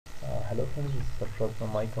Hello friends, this is Sarfraz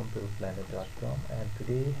from mycomputerplanet.com, and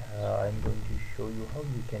today I'm going to show you how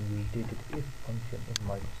you can use Datedif function in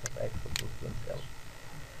Microsoft Excel 2012.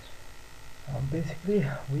 Basically,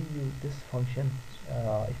 we use this function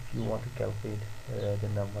if you want to calculate the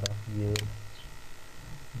number of years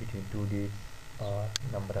between two dates, or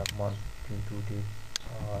number of months between two dates,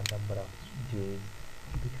 or number of days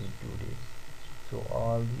between two dates. So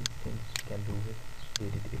all these things you can do with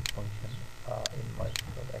Datedif function in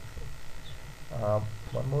Microsoft Excel.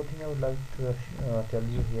 One more thing I would like to tell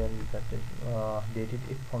you here is that the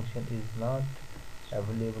Datedif function is not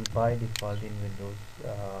available by default in Windows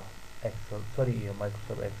Microsoft Excel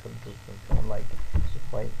 2007. Like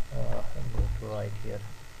if I am going to write here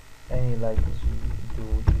any, like we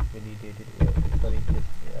do usually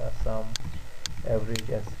just sum, average,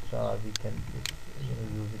 etc. We can just,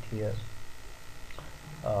 use it here.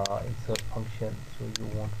 Insert function, so you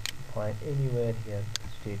won't find anywhere here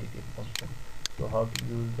this Datedif function. So how to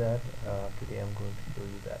use that, today I'm going to show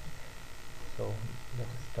you that. So let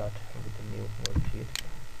us start with a new worksheet.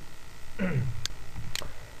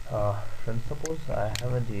 Friends, suppose I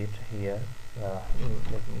have a date here.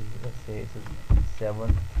 Let's say it is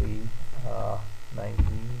 7/3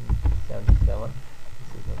 1977.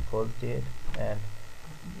 This is the first date, and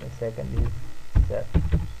the second is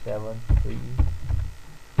 7/3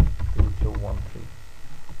 2013.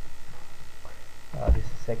 This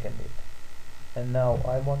is second date. And now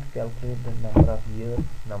I want to calculate the number of years,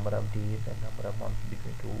 number of days, and number of months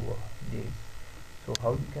between two days. So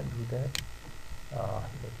how you can do that?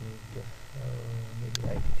 Let me just maybe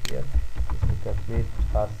write it here. This will calculate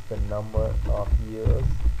us the number of years,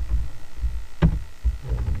 the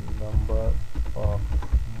number of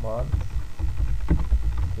months,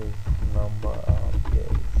 this number of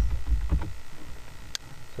days.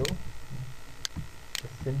 So the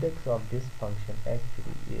syntax of this function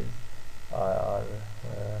actually is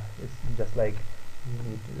it's just like you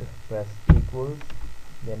need to press equals,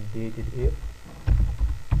 then Datedif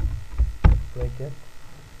bracket,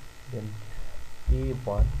 then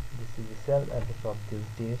A1, this is the cell address of this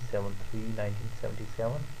day,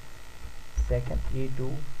 7/3/1977. Second, A2,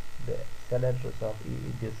 the cell address of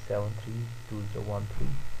this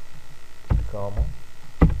 7/3/2013, comma.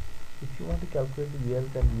 If you want to calculate the years,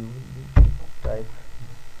 then you will type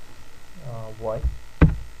Y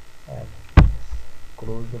and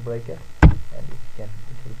close the bracket, and it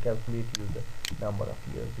will calculate you the number of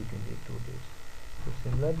years between the two days. So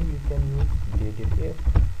similarly, you can use Datedif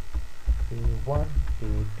A1,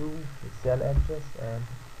 A2, the cell address, and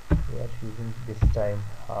we are using this time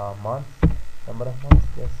months, number of months.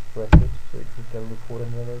 Just press it, so it will tell you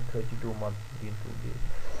 432 months between two days.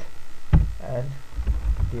 And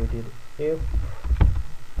Datedif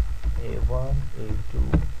A1, A2,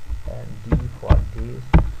 and D for days,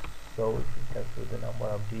 so it will calculate the number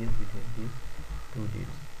of days between these two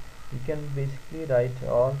days. You can basically write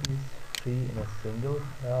all these three in a single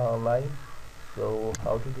line. So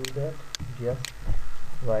how to do that? Just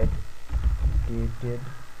write Datedif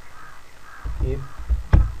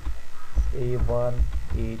A1,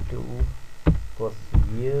 A2 plus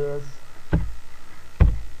years,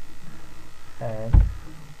 and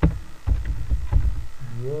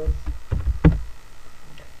years,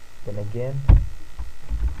 then again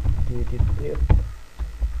Datedif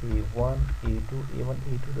A1, A2,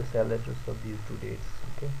 the cell address of these two dates,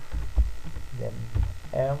 okay. Then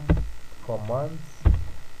M for months,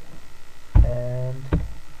 and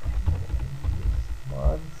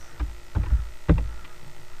months,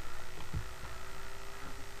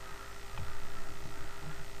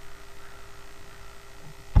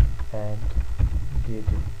 and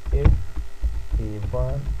Datedif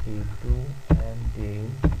A1, A2, and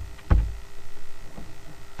days,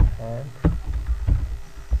 and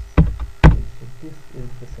this is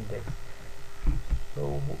the syntax.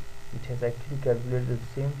 So it has actually calculated the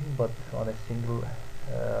same thing, but on a single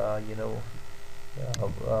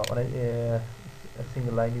on a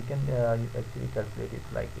single line. You can actually calculate it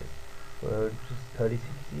like this. So just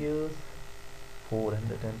 36 years,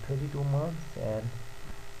 432 months, and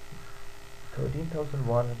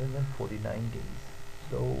 13,149 days.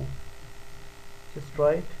 So just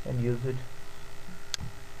try it and use it.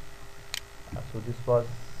 So this was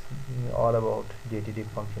all about Datedif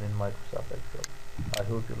function in Microsoft Excel. I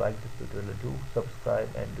hope you like this tutorial. Do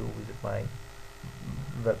subscribe and do visit my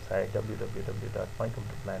website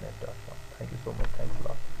www.mycomputerplanet.com. Thank you so much. Thanks a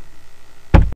lot.